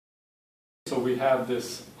So we have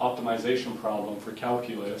this optimization problem for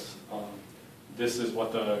calculus. This is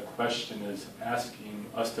what the question is asking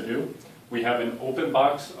us to do. We have an open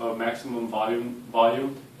box of maximum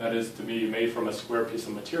volume that is to be made from a square piece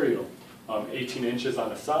of material, 18 inches on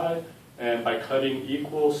the side, and by cutting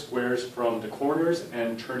equal squares from the corners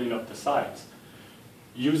and turning up the sides.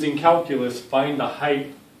 Using calculus, find the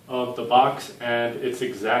height of the box and its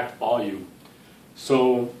exact volume.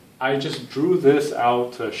 So I just drew this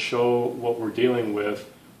out to show what we're dealing with.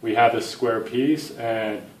 We have this square piece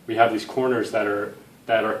and we have these corners that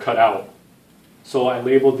are cut out. So I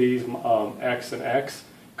labeled these x and x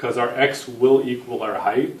because our x will equal our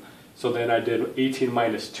height. So then I did 18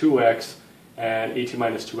 minus 2x and 18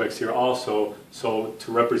 minus 2x here also, so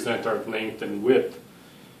to represent our length and width.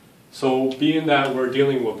 So being that we're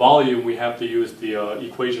dealing with volume, we have to use the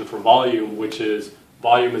equation for volume, which is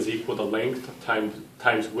volume is equal to length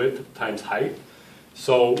times width times height.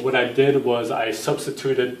 So what I did was I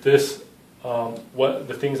substituted this,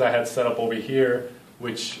 the things I had set up over here,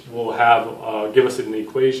 which will have give us an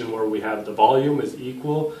equation where we have the volume is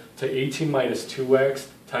equal to 18 minus 2x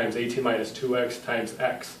times 18 minus 2x times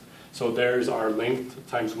x. So there's our length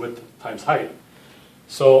times width times height.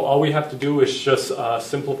 So all we have to do is just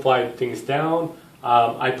simplify things down.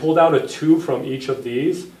 I pulled out a 2 from each of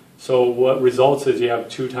these. So what results is you have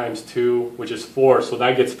 2 times 2, which is 4. So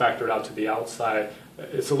that gets factored out to the outside.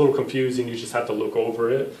 It's a little confusing. You just have to look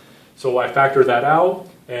over it. So I factor that out.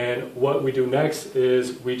 And what we do next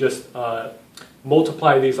is we just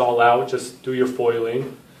multiply these all out. Just do your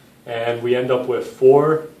foiling. And we end up with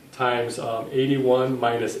 4 times 81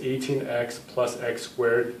 minus 18x plus x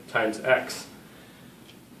squared times x.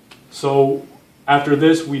 So after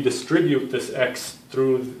this, we distribute this x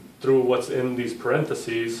through what's in these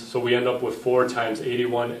parentheses. So we end up with 4 times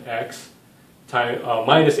 81x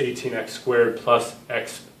minus 18x squared plus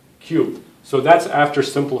x cubed. So that's after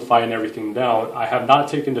simplifying everything down. I have not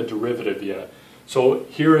taken the derivative yet. So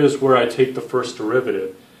here is where I take the first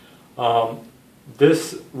derivative.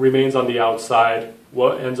 This remains on the outside.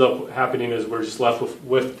 What ends up happening is we're just left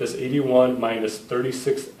with this 81 minus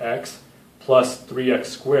 36x plus 3x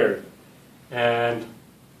squared. And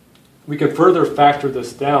we can further factor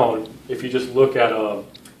this down if you just look at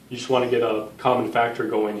you just want to get a common factor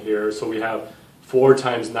going here. So we have 4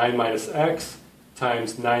 times 9 minus x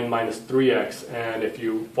times 9 minus 3x. And if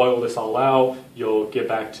you FOIL this all out, you'll get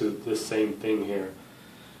back to this same thing here.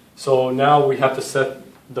 So now we have to set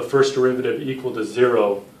the first derivative equal to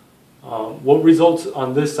 0. What results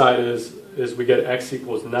on this side is we get x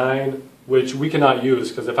equals 9, which we cannot use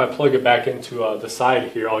because if I plug it back into the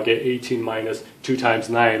side here, I'll get 18 minus 2 times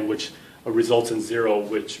 9, which results in 0,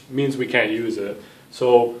 which means we can't use it.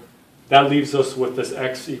 So that leaves us with this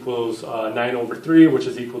x equals 9 over 3, which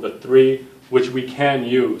is equal to 3, which we can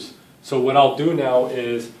use. So what I'll do now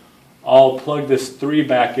is I'll plug this 3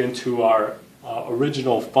 back into our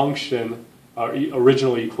original function, our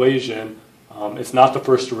original equation. It's not the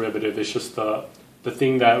first derivative, it's just the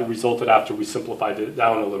thing that resulted after we simplified it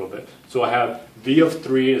down a little bit. So I have v of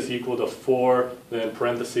 3 is equal to 4, then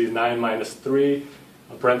parentheses 9 minus 3,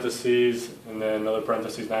 parentheses, and then another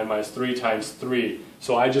parentheses 9 minus 3 times 3.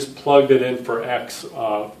 So I just plugged it in for x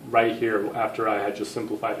right here after I had just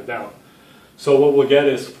simplified it down. So what we'll get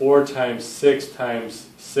is 4 times 6 times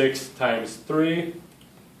 6 times 3.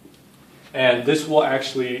 And this will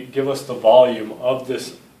actually give us the volume of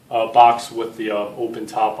this box with the open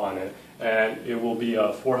top on it. And it will be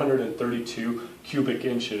 432 cubic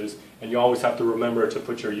inches. And you always have to remember to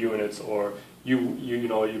put your units, or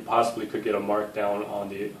you possibly could get a mark down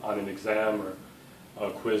on an exam or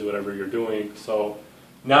a quiz, whatever you're doing. So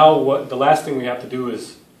now the last thing we have to do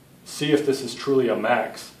is see if this is truly a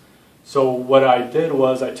max. So what I did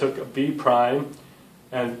was I took v prime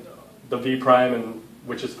and the v prime, and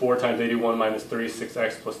which is 4 times 81 minus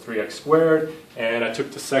 36x plus 3x squared, and I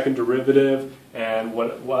took the second derivative, and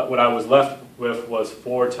what I was left with was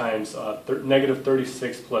 4 times negative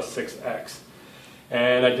 36 plus 6x.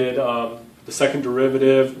 And I did the second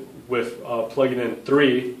derivative with plugging in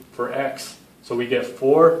 3 for x. So we get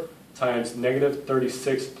 4 times negative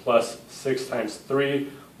 36 plus 6 times 3,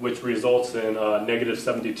 which results in negative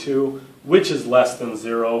 72, which is less than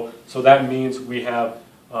 0. So that means we have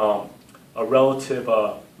a relative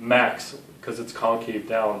max because it's concave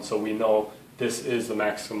down. So we know this is the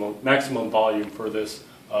maximum volume for this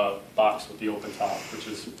box with the open top, which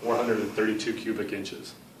is 432 cubic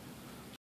inches.